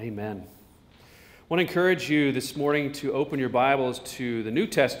Amen. I want to encourage you this morning to open your Bibles to the New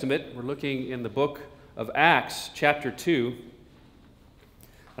Testament. We're looking in the book of Acts, chapter 2.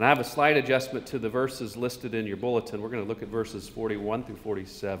 And I have a slight adjustment to the verses listed in your bulletin. We're going to look at verses 41 through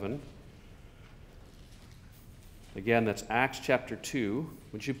 47. Again, that's Acts chapter 2.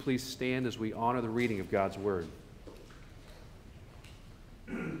 Would you please stand as we honor the reading of God's Word?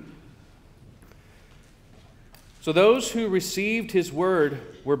 So those who received his word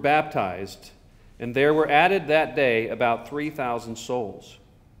were baptized, and there were added that day about 3,000 souls.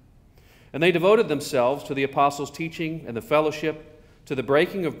 And they devoted themselves to the apostles' teaching and the fellowship, to the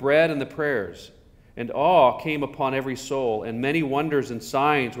breaking of bread and the prayers. And awe came upon every soul, and many wonders and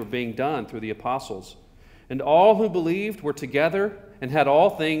signs were being done through the apostles. And all who believed were together and had all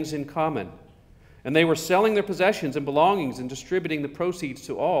things in common. And they were selling their possessions and belongings and distributing the proceeds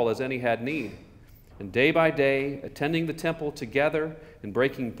to all as any had need. And day by day, attending the temple together and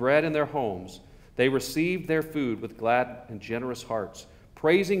breaking bread in their homes, they received their food with glad and generous hearts,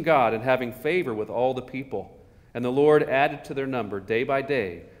 praising God and having favor with all the people. And the Lord added to their number day by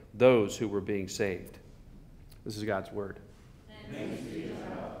day those who were being saved. This is God's word. Thanks be to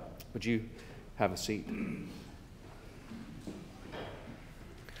God. Would you have a seat?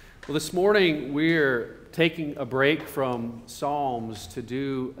 Well, this morning we're taking a break from Psalms to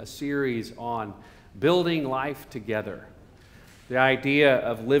do a series on building life together. The idea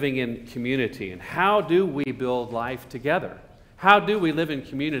of living in community. And how do we build life together? How do we live in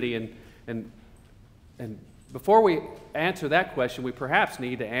community? And before we answer that question, we perhaps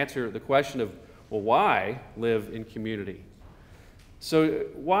need to answer the question of, well, why live in community? So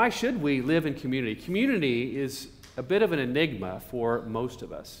why should we live in community? Community is a bit of an enigma for most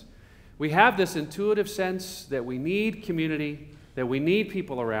of us. We have this intuitive sense that we need community, that we need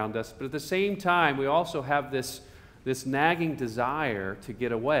people around us, but at the same time, we also have this nagging desire to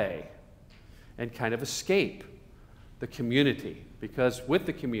get away and kind of escape the community, because with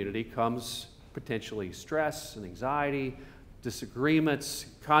the community comes potentially stress and anxiety, disagreements,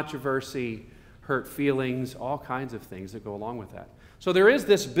 controversy, hurt feelings, all kinds of things that go along with that. So there is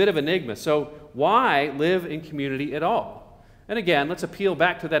this bit of enigma. So why live in community at all? And again, let's appeal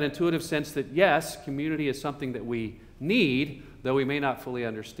back to that intuitive sense that yes, community is something that we need, though we may not fully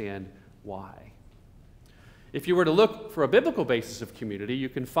understand why. If you were to look for a biblical basis of community, you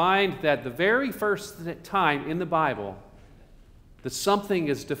can find that the very first time in the Bible that something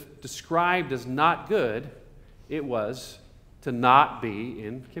is described as not good, it was to not be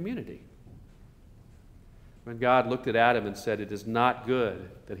in community. When God looked at Adam and said, "It is not good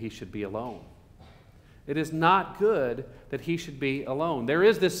that he should be alone." It is not good that he should be alone. There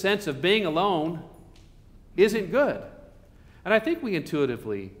is this sense of being alone isn't good. And I think we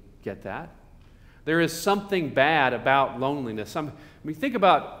intuitively get that. There is something bad about loneliness. Think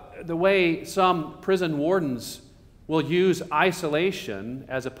about the way some prison wardens will use isolation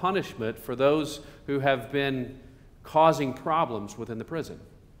as a punishment for those who have been causing problems within the prison.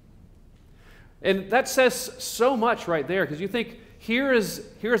 And that says so much right there, because you think, here is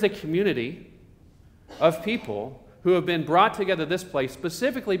a community of people who have been brought together this place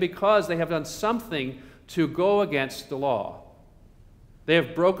specifically because they have done something to go against the law. They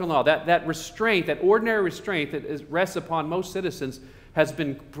have broken law. That restraint, that ordinary restraint that rests upon most citizens has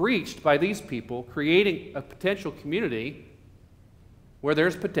been breached by these people, creating a potential community where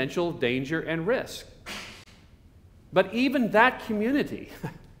there's potential danger and risk. But even that community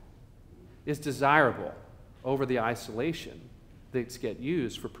is desirable over the isolation that gets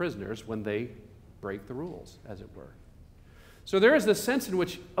used for prisoners when they break the rules, as it were. So there is this sense in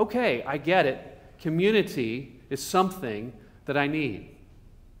which, okay, I get it. Community is something that I need.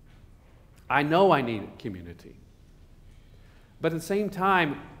 I know I need community. But at the same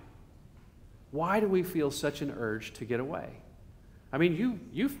time, why do we feel such an urge to get away? I mean,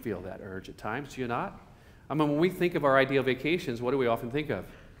 you feel that urge at times, do you not? I mean, when we think of our ideal vacations, what do we often think of?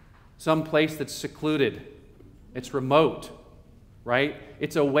 Some place that's secluded. It's remote, right?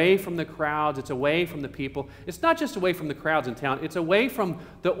 It's away from the crowds. It's away from the people. It's not just away from the crowds in town. It's away from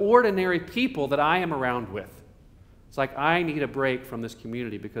the ordinary people that I am around with. It's like I need a break from this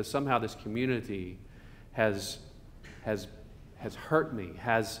community because somehow this community has hurt me,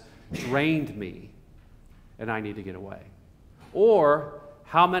 has drained me, and I need to get away. Or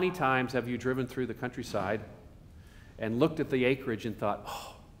how many times have you driven through the countryside and looked at the acreage and thought,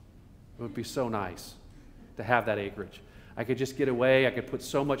 oh, it would be so nice to have that acreage. I could just get away. I could put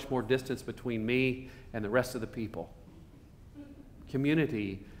so much more distance between me and the rest of the people.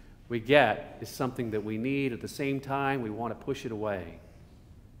 Community, we get, is something that we need. At the same time, we want to push it away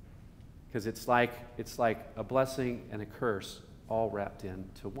because it's like a blessing and a curse all wrapped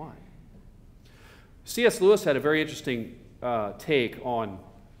into one. C.S. Lewis had a very interesting take on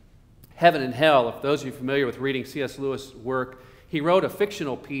heaven and hell. If those of you familiar with reading C.S. Lewis' work, he wrote a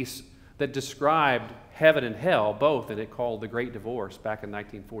fictional piece that described heaven and hell both, and it called The Great Divorce back in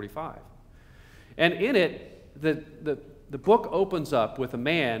 1945. And in it, the book opens up with a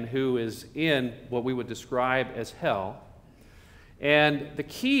man who is in what we would describe as hell. And the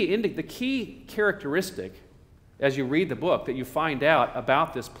key characteristic, as you read the book, that you find out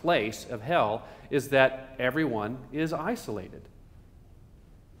about this place of hell is that everyone is isolated.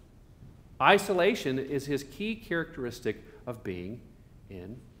 Isolation is his key characteristic of being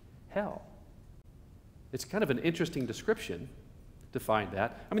in hell. It's kind of an interesting description to find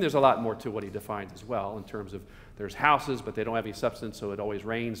that. I mean, there's a lot more to what he defines as well in terms of there's houses, but they don't have any substance, so it always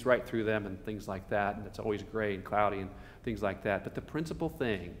rains right through them and things like that, and it's always gray and cloudy and things like that. But the principal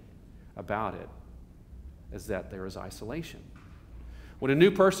thing about it is that there is isolation. When a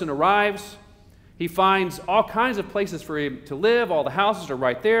new person arrives, he finds all kinds of places for him to live. All the houses are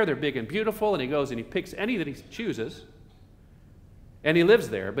right there. They're big and beautiful, and he goes and he picks any that he chooses, and he lives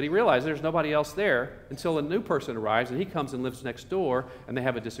there. But he realizes there's nobody else there until a new person arrives, and he comes and lives next door, and they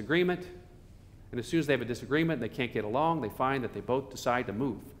have a disagreement. And as soon as they have a disagreement and they can't get along, they find that they both decide to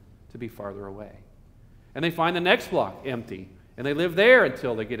move to be farther away. And they find the next block empty, and they live there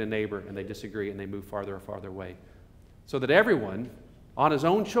until they get a neighbor and they disagree and they move farther and farther away. So that everyone, on his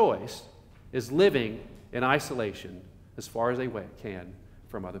own choice, is living in isolation as far as they can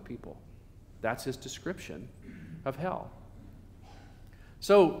from other people. That's his description of hell.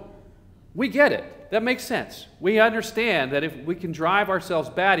 So we get it. That makes sense. We understand that if we can drive ourselves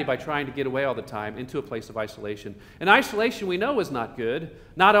batty by trying to get away all the time into a place of isolation. And isolation we know is not good,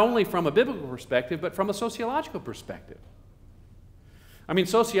 not only from a biblical perspective, but from a sociological perspective. I mean,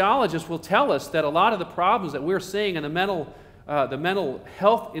 sociologists will tell us that a lot of the problems that we're seeing in the mental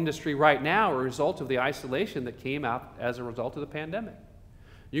health industry right now are a result of the isolation that came out as a result of the pandemic.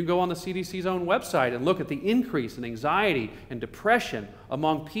 You can go on the CDC's own website and look at the increase in anxiety and depression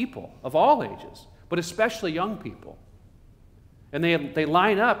among people of all ages, but especially young people. And they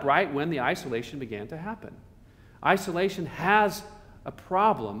line up right when the isolation began to happen. Isolation has a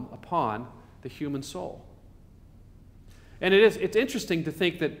problem upon the human soul. And it's interesting to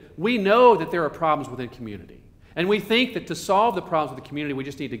think that we know that there are problems within community. And we think that to solve the problems of the community, we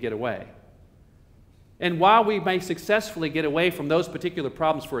just need to get away. And while we may successfully get away from those particular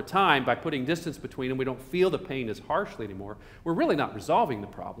problems for a time by putting distance between them, we don't feel the pain as harshly anymore, we're really not resolving the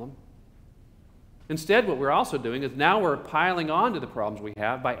problem. Instead, what we're also doing is now we're piling on to the problems we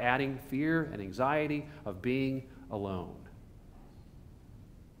have by adding fear and anxiety of being alone.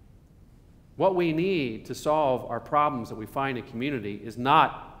 What we need to solve our problems that we find in community is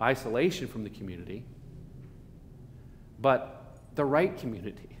not isolation from the community, but the right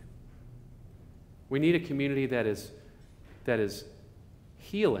community. We need a community that is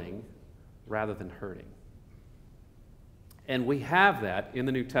healing rather than hurting. And we have that in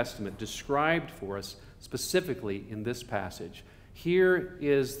the New Testament described for us specifically in this passage. Here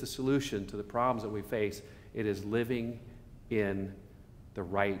is the solution to the problems that we face. It is living in the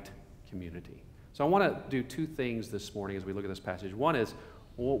right community. So I want to do two things this morning as we look at this passage. One is,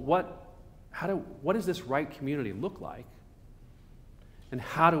 well, what does this right community look like? And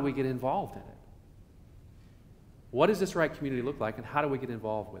how do we get involved in it? What does this right community look like, and how do we get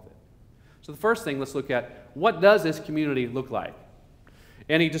involved with it? So the first thing, let's look at, what does this community look like?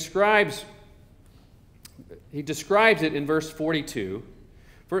 And he describes it in verse 42.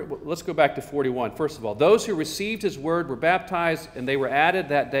 Let's go back to 41. First of all, those who received his word were baptized, and they were added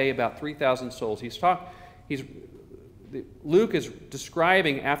that day about 3,000 souls. Luke is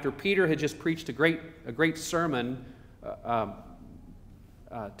describing after Peter had just preached a great sermon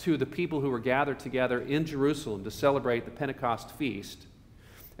to the people who were gathered together in Jerusalem to celebrate the Pentecost feast.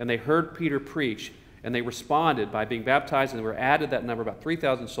 And they heard Peter preach, and they responded by being baptized, and they were added that number, about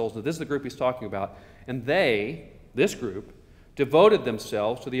 3,000 souls. Now, this is the group he's talking about. And this group, devoted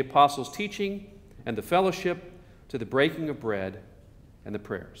themselves to the apostles' teaching and the fellowship, to the breaking of bread and the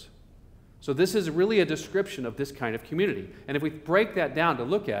prayers. So this is really a description of this kind of community. And if we break that down to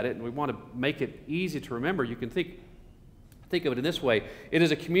look at it, and we want to make it easy to remember, you can think of it in this way. It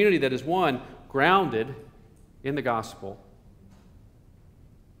is a community that is, one, grounded in the gospel.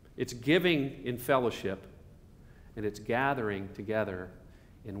 It's giving in fellowship, and it's gathering together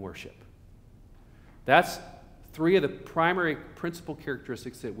in worship. That's three of the primary principal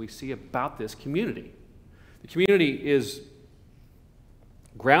characteristics that we see about this community. The community is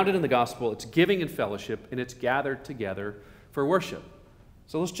grounded in the gospel, it's giving in fellowship, and it's gathered together for worship.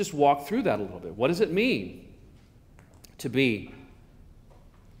 So let's just walk through that a little bit. What does it mean to be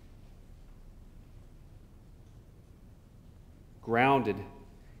grounded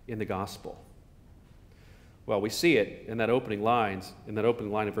in the gospel. Well, we see it in that opening line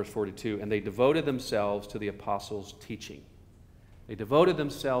in verse 42, and they devoted themselves to the apostles' teaching. They devoted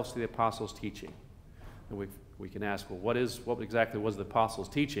themselves to the apostles' teaching. And we can ask, well, what exactly was the apostles'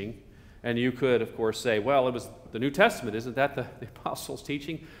 teaching? And you could, of course, say, well, it was the New Testament. Isn't that the apostles'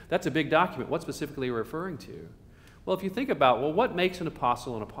 teaching? That's a big document. What specifically are you referring to? Well, if you think about, well, what makes an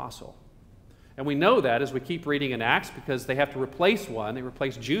apostle an apostle? And we know that as we keep reading in Acts because they have to replace one. They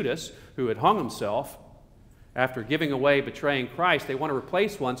replaced Judas, who had hung himself after giving away, betraying Christ. They want to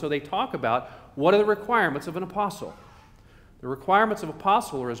replace one, so they talk about what are the requirements of an apostle. The requirements of an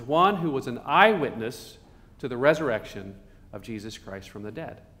apostle are as one who was an eyewitness to the resurrection of Jesus Christ from the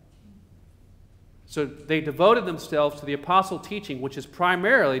dead. So they devoted themselves to the apostle teaching, which is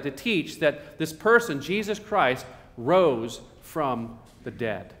primarily to teach that this person, Jesus Christ, rose from the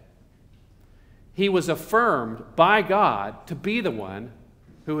dead. He was affirmed by God to be the one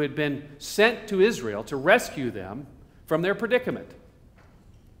who had been sent to Israel to rescue them from their predicament,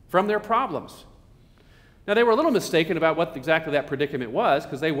 from their problems. Now, they were a little mistaken about what exactly that predicament was,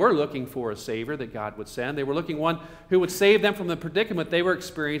 because they were looking for a Savior that God would send. They were looking one who would save them from the predicament they were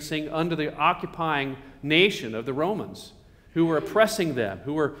experiencing under the occupying nation of the Romans, who were oppressing them,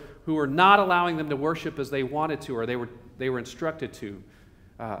 who were not allowing them to worship as they wanted to, or they were instructed to.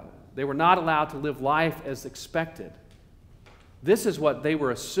 They were not allowed to live life as expected. This is what they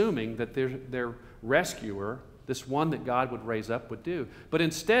were assuming that their rescuer, this one that God would raise up, would do. But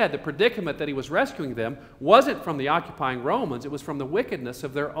instead, the predicament that he was rescuing them wasn't from the occupying Romans, it was from the wickedness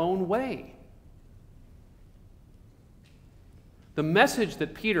of their own way. The message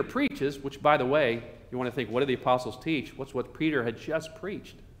that Peter preaches, which, by the way, you want to think, what did the apostles teach? What's what Peter had just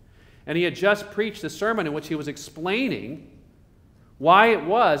preached? And he had just preached a sermon in which he was explaining why it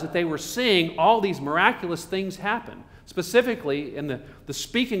was that they were seeing all these miraculous things happen. Specifically in the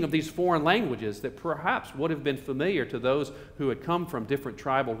speaking of these foreign languages that perhaps would have been familiar to those who had come from different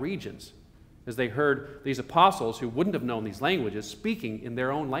tribal regions, as they heard these apostles who wouldn't have known these languages speaking in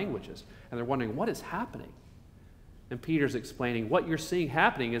their own languages. And they're wondering, what is happening? And Peter's explaining, what you're seeing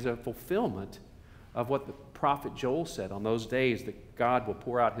happening is a fulfillment of what the prophet Joel said on those days, that God will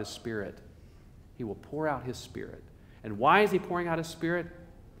pour out his Spirit. He will pour out his Spirit. And why is he pouring out his Spirit?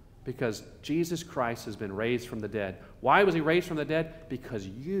 Because Jesus Christ has been raised from the dead. Why was he raised from the dead? Because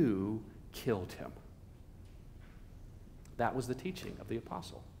you killed him. That was the teaching of the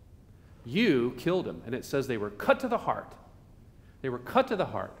apostle. You killed him. And it says they were cut to the heart. They were cut to the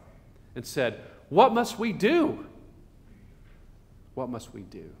heart and said, what must we do? What must we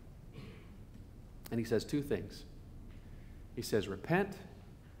do? And he says two things. He says, repent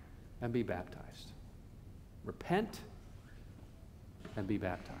and be baptized. Repent and be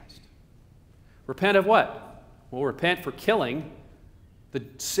baptized. Repent of what? Well, repent for killing the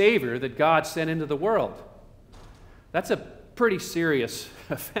Savior that God sent into the world. That's a pretty serious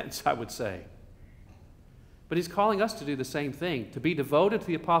offense, I would say. But he's calling us to do the same thing. To be devoted to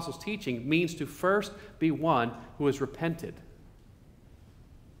the apostles' teaching means to first be one who has repented.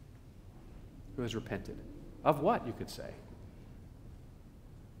 Who has repented. Of what, you could say?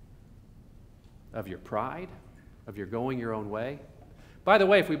 Of your pride? Of your going your own way? By the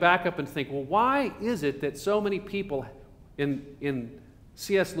way, if we back up and think, well, why is it that so many people in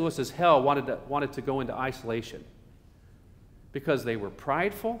C.S. Lewis's hell wanted to go into isolation? Because they were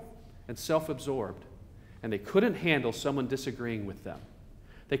prideful and self-absorbed, and they couldn't handle someone disagreeing with them.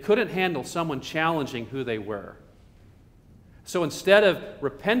 They couldn't handle someone challenging who they were. So instead of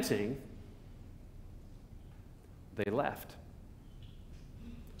repenting, they left.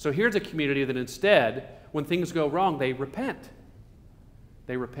 So here's a community that instead, when things go wrong, they repent.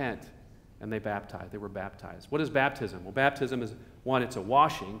 They repent and they baptize. They were baptized. What is baptism? Well, baptism is, one, it's a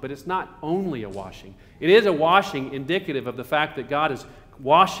washing, but it's not only a washing. It is a washing indicative of the fact that God is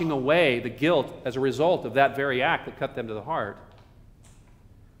washing away the guilt as a result of that very act that cut them to the heart.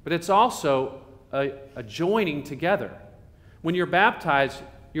 But it's also a joining together. When you're baptized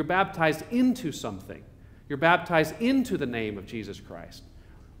into something. You're baptized into the name of Jesus Christ.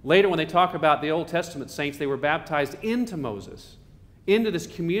 Later, when they talk about the Old Testament saints, they were baptized into Moses, into this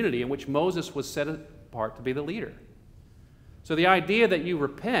community in which Moses was set apart to be the leader. So the idea that you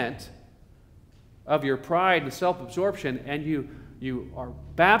repent of your pride and self-absorption and you are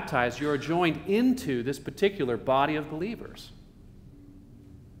baptized, you are joined into this particular body of believers.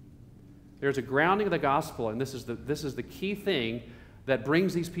 There's a grounding of the gospel, and this is the key thing that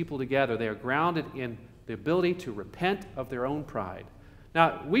brings these people together. They are grounded in the ability to repent of their own pride.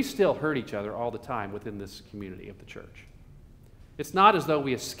 Now, we still hurt each other all the time within this community of the church. It's not as though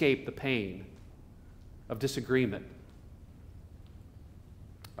we escape the pain of disagreement.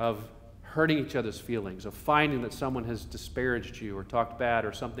 of hurting each other's feelings, of finding that someone has disparaged you or talked bad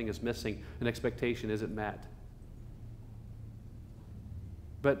or something is missing, an expectation isn't met.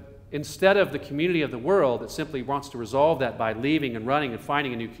 But instead of the community of the world that simply wants to resolve that by leaving and running and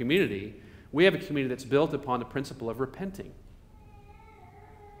finding a new community, we have a community that's built upon the principle of repenting.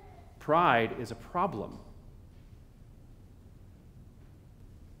 Pride is a problem.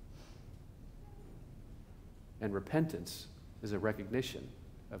 And repentance is a recognition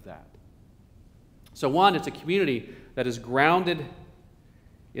of that. So one, it's a community that is grounded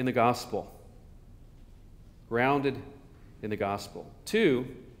in the gospel. Grounded in the gospel. Two,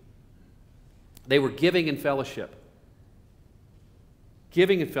 they were giving in fellowship.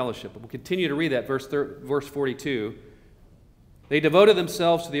 Giving in fellowship. We'll continue to read that, verse 42. They devoted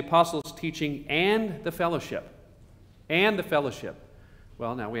themselves to the apostles' teaching and the fellowship. And the fellowship.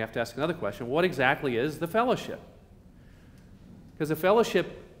 Well, now we have to ask another question. What exactly is the fellowship? Because the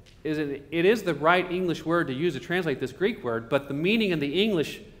fellowship is the right English word to use to translate this Greek word, but the meaning in the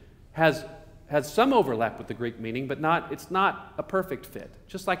English has some overlap with the Greek meaning, but it's not a perfect fit.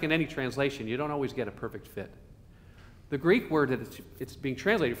 Just like in any translation, you don't always get a perfect fit. The Greek word that it's being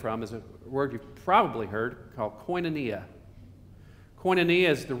translated from is a word you've probably heard called koinonia. Koinonia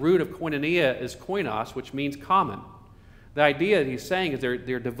is the root of koinonia is koinos, which means common. The idea that he's saying is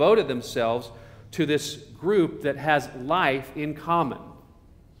they're devoted themselves to this group that has life in common.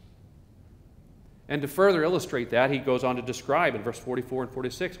 And to further illustrate that, he goes on to describe in verse 44 and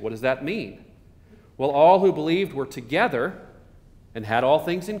 46, what does that mean? Well, all who believed were together and had all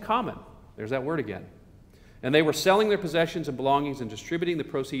things in common. There's that word again. And they were selling their possessions and belongings and distributing the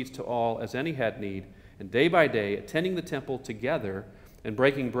proceeds to all as any had need. And day by day, attending the temple together and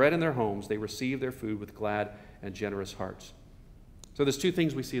breaking bread in their homes, they received their food with glad and generous hearts. So there's two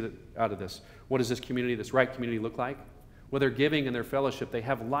things we see out of this. What does this community, this right community, look like? Well, they're giving in their fellowship. They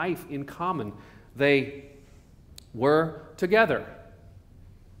have life in common. They were together.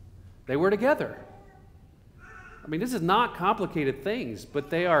 They were together. I mean, this is not complicated things, but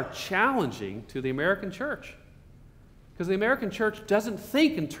they are challenging to the American church. Because the American church doesn't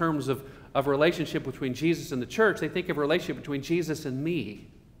think in terms of a relationship between Jesus and the church. They think of a relationship between Jesus and me.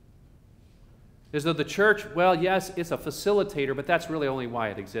 As though the church, well, yes, it's a facilitator, but that's really only why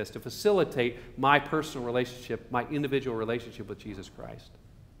it exists, to facilitate my personal relationship, my individual relationship with Jesus Christ.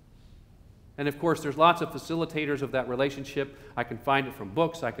 And of course, there's lots of facilitators of that relationship. I can find it from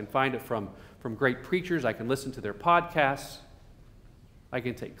books. I can find it from great preachers. I can listen to their podcasts. I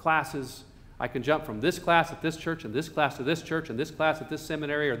can take classes. I can jump from this class at this church and this class to this church and this class at this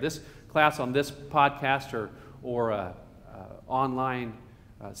seminary or this class on this podcast or online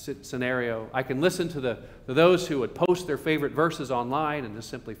scenario. I can listen to those who would post their favorite verses online and just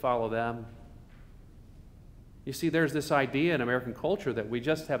simply follow them. You see, there's this idea in American culture that we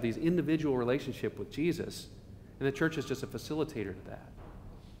just have these individual relationship with Jesus, and the church is just a facilitator to that.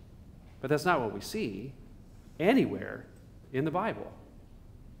 But that's not what we see anywhere in the Bible.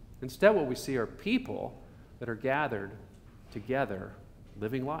 Instead, what we see are people that are gathered together,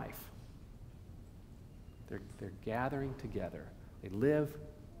 living life. They're gathering together. They live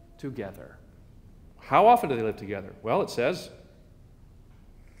together. How often do they live together? Well, it says,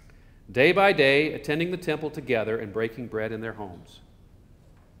 day by day, attending the temple together and breaking bread in their homes.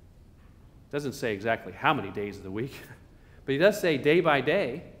 It doesn't say exactly how many days of the week, but he does say day by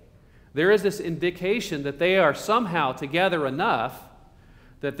day. There is this indication that they are somehow together enough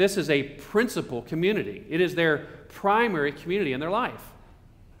that this is a principal community. It is their primary community in their life.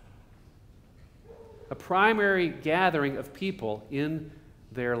 A primary gathering of people in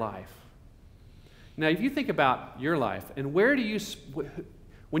their life. Now, if you think about your life, and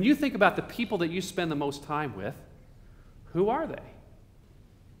when you think about the people that you spend the most time with, who are they?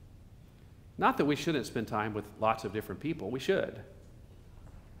 Not that we shouldn't spend time with lots of different people. We should.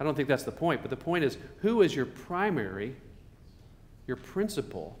 I don't think that's the point. But the point is, who is your primary, your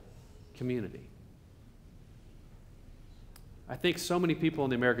principal community? I think so many people in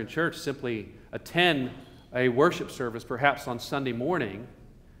the American church simply attend a worship service perhaps on Sunday morning,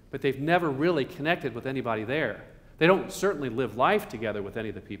 but they've never really connected with anybody there. They don't certainly live life together with any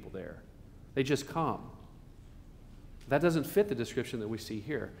of the people there. They just come. That doesn't fit the description that we see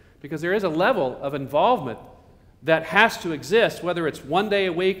here, because there is a level of involvement that has to exist, whether it's 1 day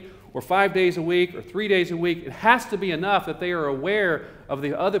a week or 5 days a week or 3 days a week. It has to be enough that they are aware of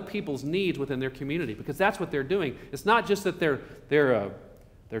the other people's needs within their community, because that's what they're doing. It's not just that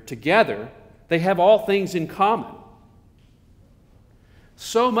they're together. They have all things in common.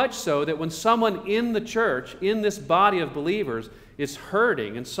 So much so that when someone in the church, in this body of believers, is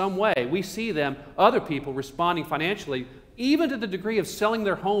hurting in some way, we see them, other people, responding financially even to the degree of selling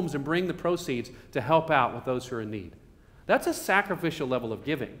their homes and bring the proceeds to help out with those who are in need. That's a sacrificial level of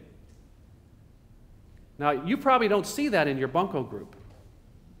giving. Now, you probably don't see that in your bunco group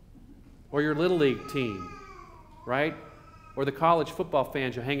or your Little League team, right? Or the college football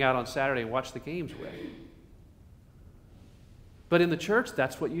fans you hang out on Saturday and watch the games with. But in the church,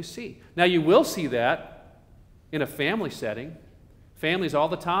 that's what you see. Now, you will see that in a family setting. Families all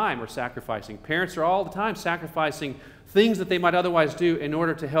the time are sacrificing. Parents are all the time sacrificing things that they might otherwise do in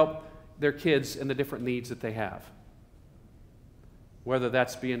order to help their kids and the different needs that they have. Whether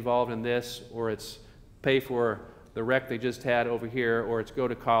that's be involved in this, or it's pay for the rec they just had over here, or it's go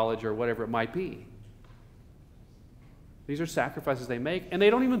to college, or whatever it might be. These are sacrifices they make, and they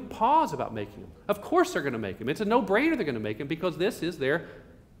don't even pause about making them. Of course they're going to make them. It's a no-brainer they're going to make them because this is their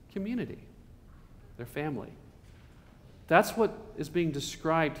community, their family. That's what is being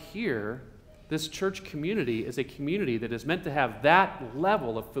described here. This church community is a community that is meant to have that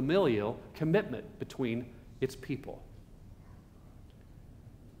level of familial commitment between its people.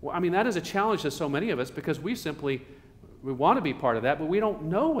 Well, I mean, that is a challenge to so many of us because we want to be part of that, but we don't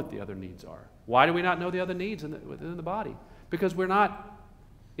know what the other needs are. Why do we not know the other needs within the body? Because we're not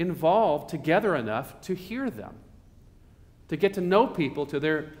involved together enough to hear them, to get to know people to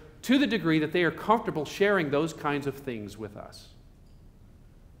the degree that they are comfortable sharing those kinds of things with us.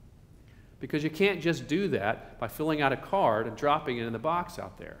 Because you can't just do that by filling out a card and dropping it in the box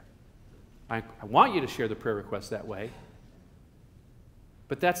out there. I want you to share the prayer request that way,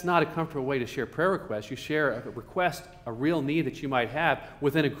 but that's not a comfortable way to share prayer requests. You share a request, a real need that you might have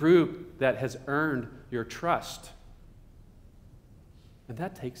within a group that has earned your trust. And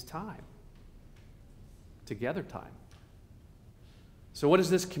that takes time. Together time. So what is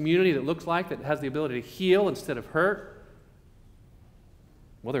this community that looks like, that has the ability to heal instead of hurt?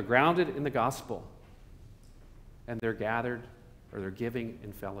 Well, they're grounded in the gospel. And they're gathered, or they're giving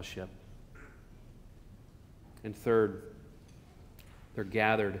in fellowship. And third, they're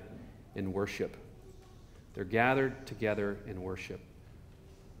gathered in worship. They're gathered together in worship.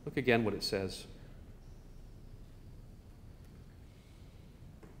 Look again what it says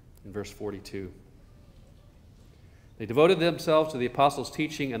in verse 42. They devoted themselves to the apostles'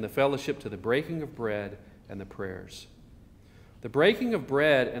 teaching and the fellowship, to the breaking of bread and the prayers. The breaking of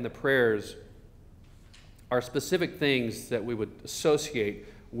bread and the prayers are specific things that we would associate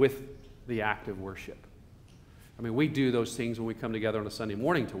with the act of worship. I mean, we do those things when we come together on a Sunday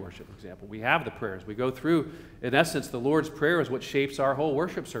morning to worship, for example. We have the prayers. We go through, in essence, the Lord's Prayer is what shapes our whole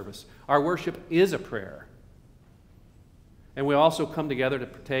worship service. Our worship is a prayer. And we also come together to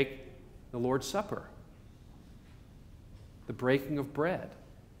partake the Lord's Supper, the breaking of bread.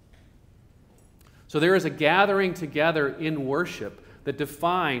 So there is a gathering together in worship that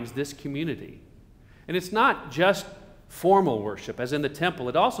defines this community. And it's not just formal worship, as in the temple.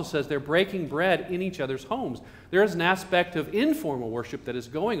 It also says they're breaking bread in each other's homes. There is an aspect of informal worship that is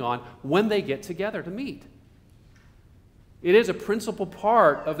going on when they get together to meet. It is a principal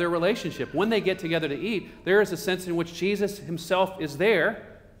part of their relationship. When they get together to eat, there is a sense in which Jesus himself is there.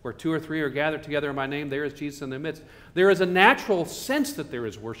 Where two or three are gathered together in my name, there is Jesus in their midst. There is a natural sense that there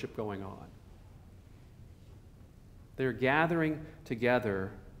is worship going on. They're gathering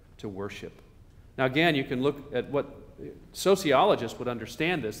together to worship. Now again, you can look at what sociologists would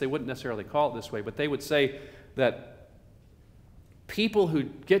understand this. They wouldn't necessarily call it this way, but they would say that people who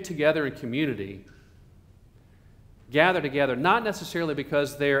get together in community gather together not necessarily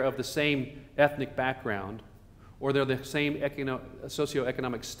because they're of the same ethnic background or they're the same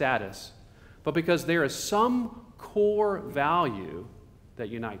socioeconomic status, but because there is some core value that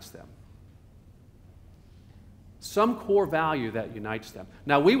unites them. Some core value that unites them.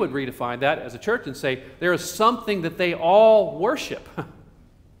 Now, we would redefine that as a church and say there is something that they all worship.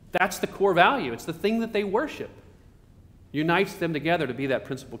 That's the core value. It's the thing that they worship. Unites them together to be that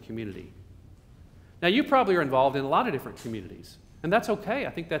principal community. Now, you probably are involved in a lot of different communities, and that's okay.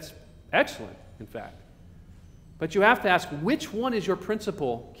 I think that's excellent, in fact. But you have to ask, which one is your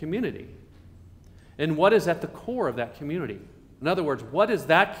principal community? And what is at the core of that community? In other words, what is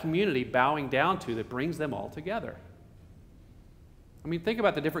that community bowing down to that brings them all together? I mean, think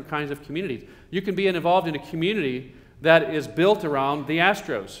about the different kinds of communities. You can be involved in a community that is built around the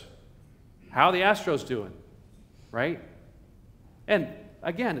Astros. How are the Astros doing? Right? And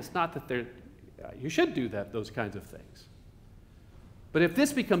again, it's not that you should do those kinds of things. But if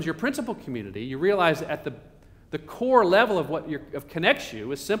this becomes your principal community, you realize that at the core level of what connects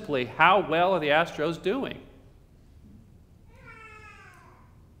you is simply how well are the Astros doing.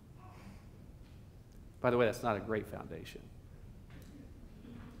 By the way, that's not a great foundation.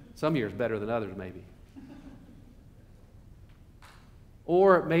 Some years better than others, maybe.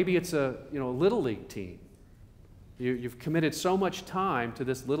 Or maybe it's a little league team. You've committed so much time to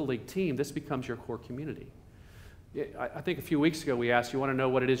this little league team, this becomes your core community. I think a few weeks ago we asked, you want to know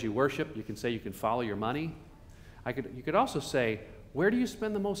what it is you worship? You can say you can follow your money. You could also say, where do you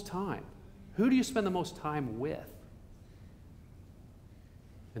spend the most time? Who do you spend the most time with?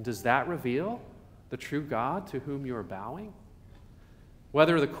 And does that reveal the true God to whom you are bowing?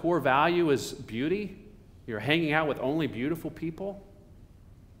 Whether the core value is beauty, you're hanging out with only beautiful people,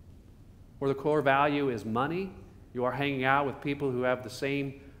 or the core value is money, you are hanging out with people who have the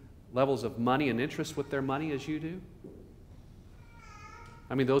same levels of money and interest with their money as you do.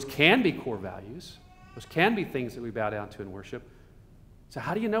 I mean, those can be core values. Those can be things that we bow down to in worship. So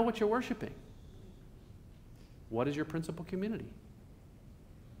how do you know what you're worshiping? What is your principal community?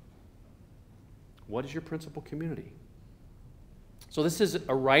 What is your principal community? So this is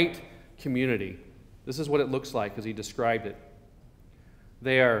a right community. This is what it looks like as he described it.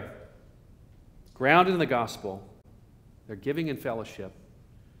 They are grounded in the gospel, they're giving in fellowship,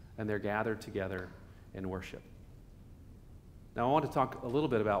 and they're gathered together in worship. Now I want to talk a little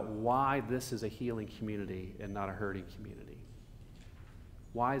bit about why this is a healing community and not a hurting community.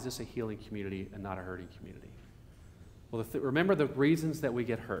 Why is this a healing community and not a hurting community? Well, remember the reasons that we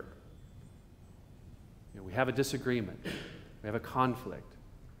get hurt. We have a disagreement. We have a conflict.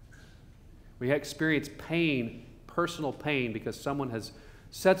 We experience pain, personal pain, because someone has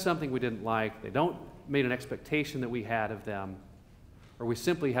said something we didn't like. They don't made an expectation that we had of them, or we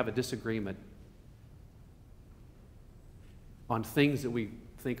simply have a disagreement on things that we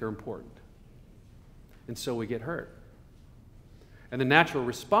think are important. And so we get hurt. And the natural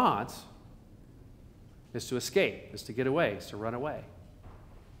response is to escape, is to get away, is to run away.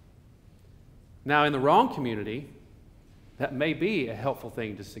 Now, in the wrong community, that may be a helpful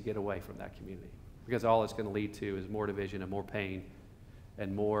thing just to get away from that community, because all it's going to lead to is more division and more pain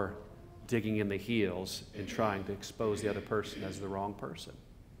and more digging in the heels and trying to expose the other person as the wrong person,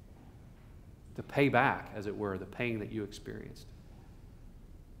 to pay back, as it were, the pain that you experienced.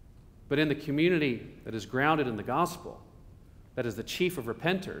 But in the community that is grounded in the gospel, that is the chief of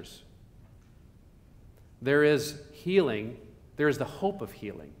repenters, there is healing, there is the hope of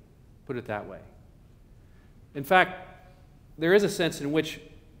healing, put it that way. In fact, there is a sense in which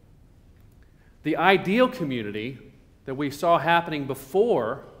the ideal community that we saw happening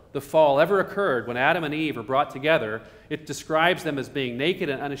before the fall ever occurred, when Adam and Eve are brought together, it describes them as being naked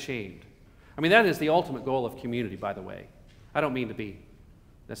and unashamed. I mean, that is the ultimate goal of community, by the way. I don't mean to be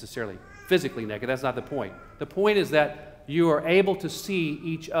necessarily physically naked. That's not the point. The point is that you are able to see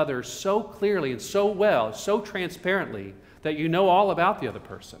each other so clearly and so well, so transparently, that you know all about the other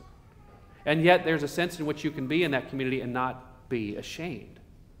person. And yet there's a sense in which you can be in that community and not be ashamed.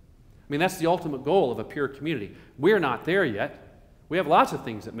 I mean, that's the ultimate goal of a pure community. We're not there yet. We have lots of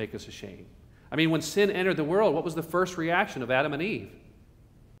things that make us ashamed. I mean, when sin entered the world, what was the first reaction of Adam and Eve?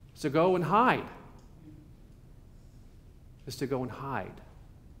 It's to go and hide. It's to go and hide.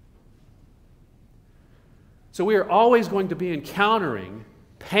 So we are always going to be encountering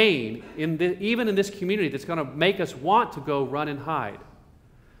pain, even in this community, that's going to make us want to go run and hide.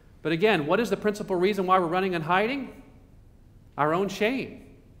 But again, what is the principal reason why we're running and hiding? Our own shame,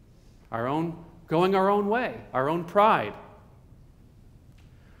 our own going our own way, our own pride.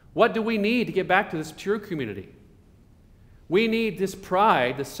 What do we need to get back to this pure community? We need this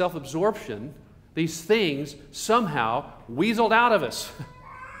pride, this self-absorption, these things somehow weaseled out of us,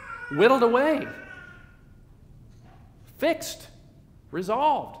 whittled away, fixed,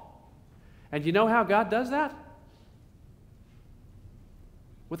 resolved. And you know how God does that?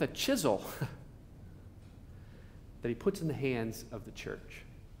 With a chisel that he puts in the hands of the church,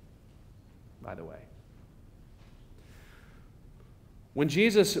 by the way. When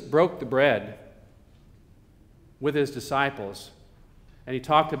Jesus broke the bread with his disciples, and he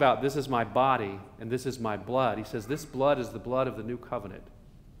talked about, this is my body and this is my blood, he says, this blood is the blood of the new covenant.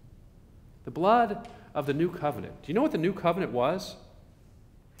 The blood of the new covenant. Do you know what the new covenant was?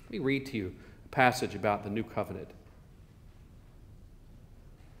 Let me read to you a passage about the new covenant.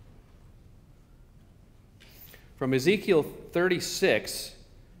 From Ezekiel 36,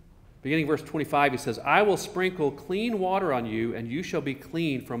 beginning verse 25, he says, I will sprinkle clean water on you, and you shall be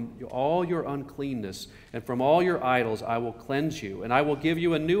clean from all your uncleanness, and from all your idols I will cleanse you. And I will give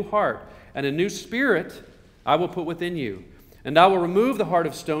you a new heart, and a new spirit I will put within you. And I will remove the heart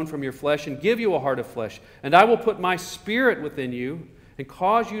of stone from your flesh, and give you a heart of flesh. And I will put my spirit within you, and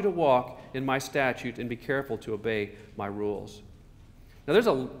cause you to walk in my statutes, and be careful to obey my rules. Now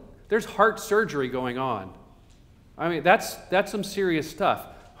there's heart surgery going on. I mean, that's some serious stuff.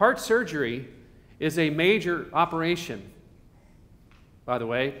 Heart surgery is a major operation By the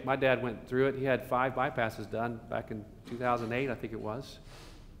way, my dad went through it. He had 5 bypasses done back in 2008, I think it was.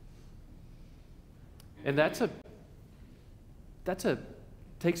 And that's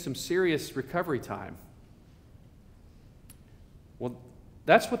takes some serious recovery time. Well,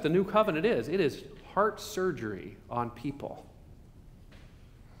 that's what the new covenant is. It is heart surgery on people.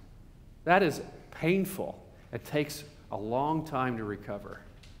 That is painful. It takes a long time to recover.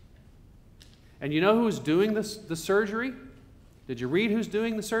 And you know who's doing the surgery? Did you read who's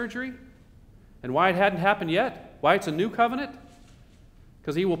doing the surgery? And why it hadn't happened yet? Why it's a new covenant?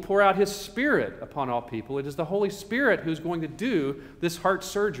 Because he will pour out his Spirit upon all people. It is the Holy Spirit who's going to do this heart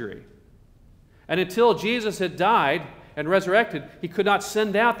surgery. And until Jesus had died and resurrected, he could not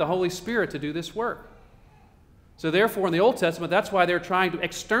send out the Holy Spirit to do this work. So therefore, in the Old Testament, that's why they're trying to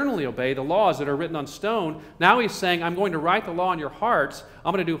externally obey the laws that are written on stone. Now he's saying, I'm going to write the law in your hearts.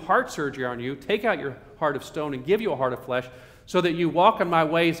 I'm going to do heart surgery on you, take out your heart of stone and give you a heart of flesh, so that you walk in my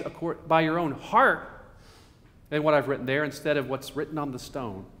ways by your own heart and what I've written there instead of what's written on the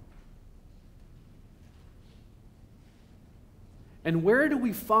stone. And where do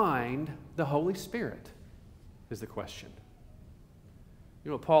we find the Holy Spirit is the question.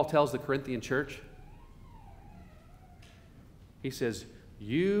 You know what Paul tells the Corinthian church? He says,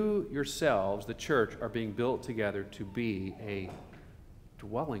 you yourselves, the church, are being built together to be a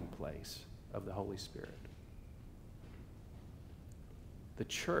dwelling place of the Holy Spirit. The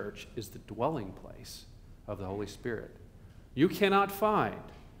church is the dwelling place of the Holy Spirit. You cannot find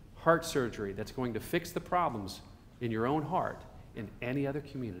heart surgery that's going to fix the problems in your own heart in any other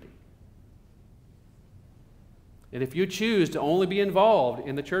community. And if you choose to only be involved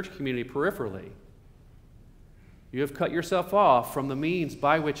in the church community peripherally, you have cut yourself off from the means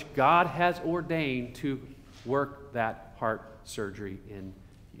by which God has ordained to work that heart surgery in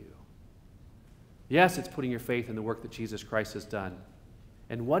you. Yes, it's putting your faith in the work that Jesus Christ has done.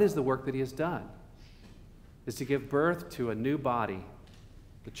 And what is the work that he has done? Is to give birth to a new body,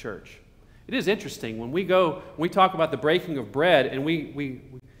 the church. It is interesting when we talk about the breaking of bread, and we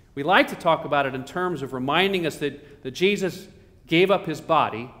like to talk about it in terms of reminding us that Jesus gave up his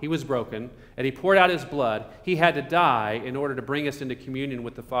body, he was broken, and he poured out his blood. He had to die in order to bring us into communion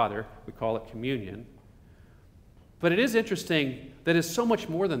with the Father. We call it communion. But it is interesting that it's so much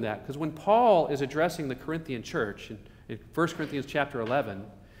more than that, because when Paul is addressing the Corinthian church in 1 Corinthians chapter 11,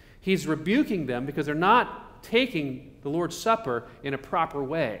 he's rebuking them because they're not taking the Lord's Supper in a proper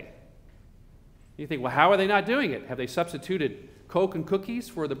way. You think, well, how are they not doing it? Have they substituted Coke and cookies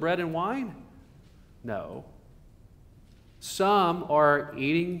for the bread and wine? No. Some are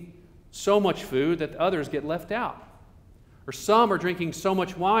eating so much food that others get left out. Or some are drinking so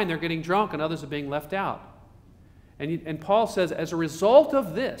much wine they're getting drunk and others are being left out. And Paul says, as a result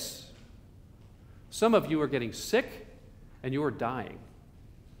of this, some of you are getting sick and you are dying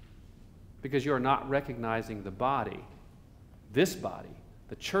because you are not recognizing the body,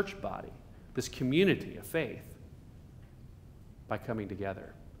 the church body, this community of faith by coming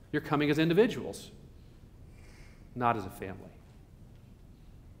together. You're coming as individuals, not as a family.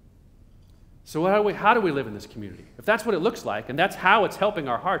 So how do we live in this community? If that's what it looks like, and that's how it's helping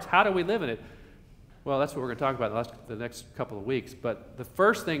our hearts, how do we live in it? Well, that's what we're going to talk about the next couple of weeks. But the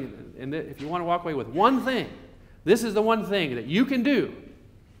first thing, and if you want to walk away with one thing, this is the one thing that you can do.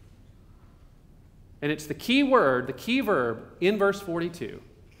 And it's the key word, the key verb in verse 42.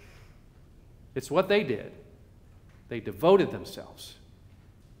 It's what they did. They devoted themselves.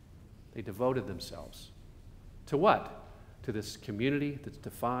 They devoted themselves. To what? To this community that's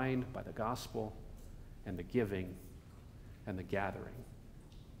defined by the gospel and the giving and the gathering.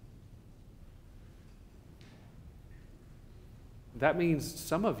 That means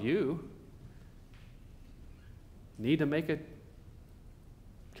some of you need to make a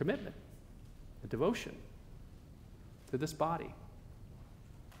commitment, a devotion to this body.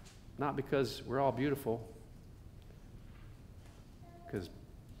 Not because we're all beautiful, because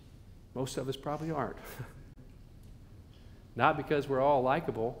most of us probably aren't. Not because we're all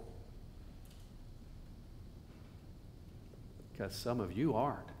likable, because some of you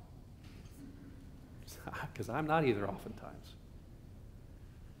aren't. Because I'm not either oftentimes.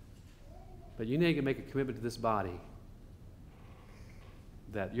 But you need to make a commitment to this body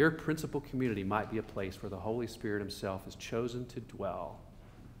that your principal community might be a place where the Holy Spirit himself is chosen to dwell,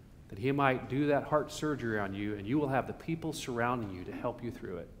 that he might do that heart surgery on you, and you will have the people surrounding you to help you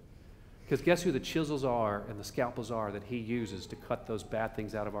through it. Because guess who the chisels are and the scalpels are that he uses to cut those bad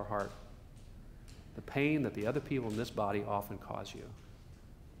things out of our heart? The pain that the other people in this body often cause you.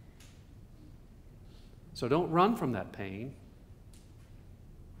 So don't run from that pain.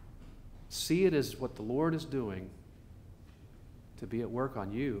 See it as what the Lord is doing to be at work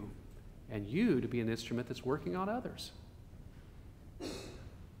on you, and you to be an instrument that's working on others.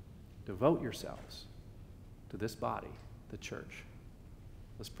 Devote yourselves to this body, the church.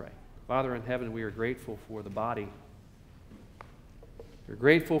 Let's pray. Father in heaven, we are grateful for the body. We're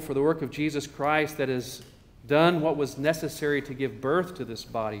grateful for the work of Jesus Christ that has done what was necessary to give birth to this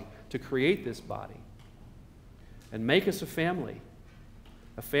body, to create this body, and make us a family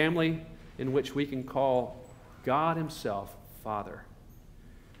in which we can call God Himself Father.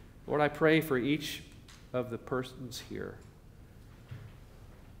 Lord, I pray for each of the persons here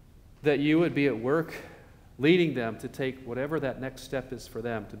that you would be at work leading them to take whatever that next step is for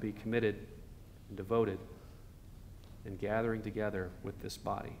them, to be committed and devoted and gathering together with this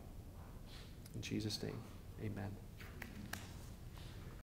body. In Jesus' name, amen.